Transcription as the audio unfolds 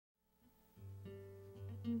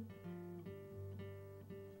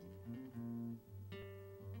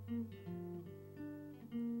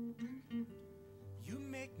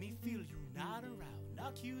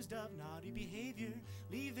accused of naughty behavior,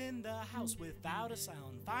 leaving the house without a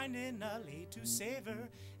sound, finding a late to save her.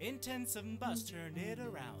 Intensive bus turned it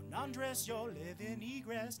around. Undress your living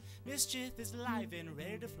egress, mischief is live and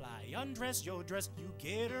ready to fly. Undress your dress, you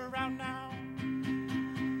get around now.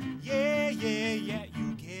 Yeah, yeah, yeah,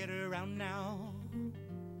 you get around now.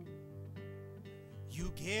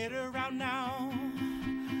 You get around now.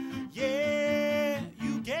 Yeah,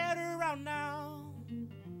 you get around now.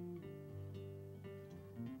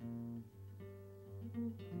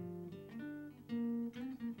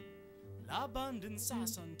 Abundant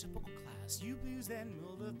sauce on typical class, you booze and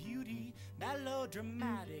mold of beauty,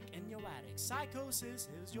 melodramatic in your attic, psychosis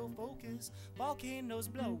is your focus, volcanoes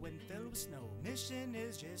blow when filled with snow, mission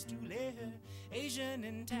is just to lay her, Asian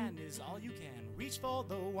and tan is all you can, reach for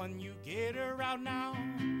the one, you get around now.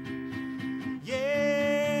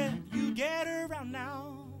 Yeah, you get around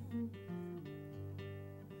now.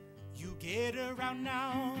 You get around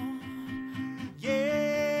now.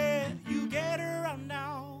 Yeah, you get around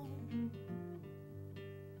now.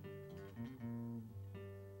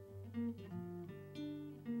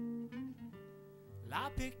 I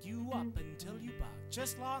pick you up until you buck,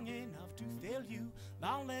 just long enough to fail you.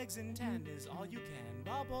 Long legs and tan is all you can.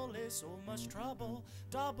 Bubble is so much trouble.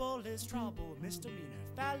 Double is trouble, misdemeanor.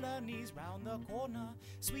 Felonies round the corner.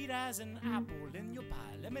 Sweet as an apple in your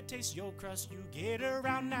pie. Let me taste your crust, you get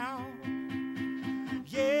around now.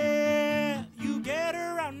 Yeah, you get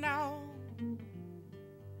around now.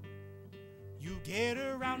 You get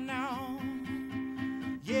around now.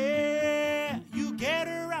 Yeah, you get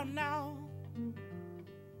around now.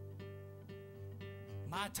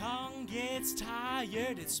 My tongue gets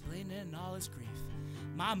tired, it's explaining all its grief.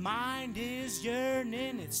 My mind is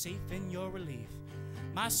yearning, it's safe in your relief.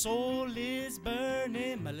 My soul is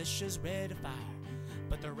burning, malicious red fire.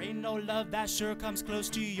 But there ain't no love that sure comes close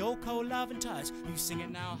to your cold love and touch. You sing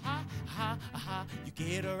it now, ha, ha, ha, you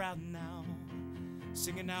get around now.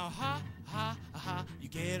 Sing it now, ha, ha, ha, you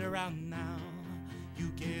get around now. You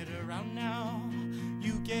get around now,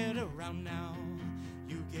 you get around now.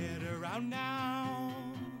 You get around now.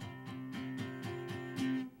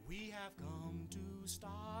 We have come to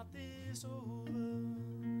start this over,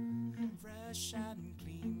 fresh and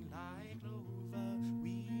clean like clover.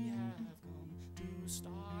 We have come to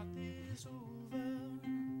start this over.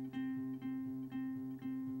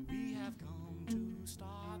 We have come to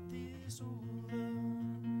start this over,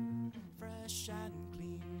 fresh and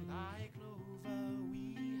clean like clover.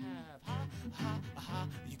 We have ha, ha, ha,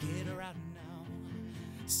 you get around now.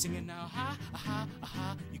 Sing it now, ha, ha,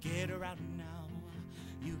 ha, you get around now.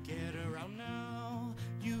 You get around now.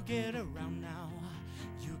 You get around now.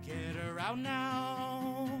 You get around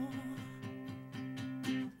now.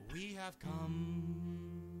 We have come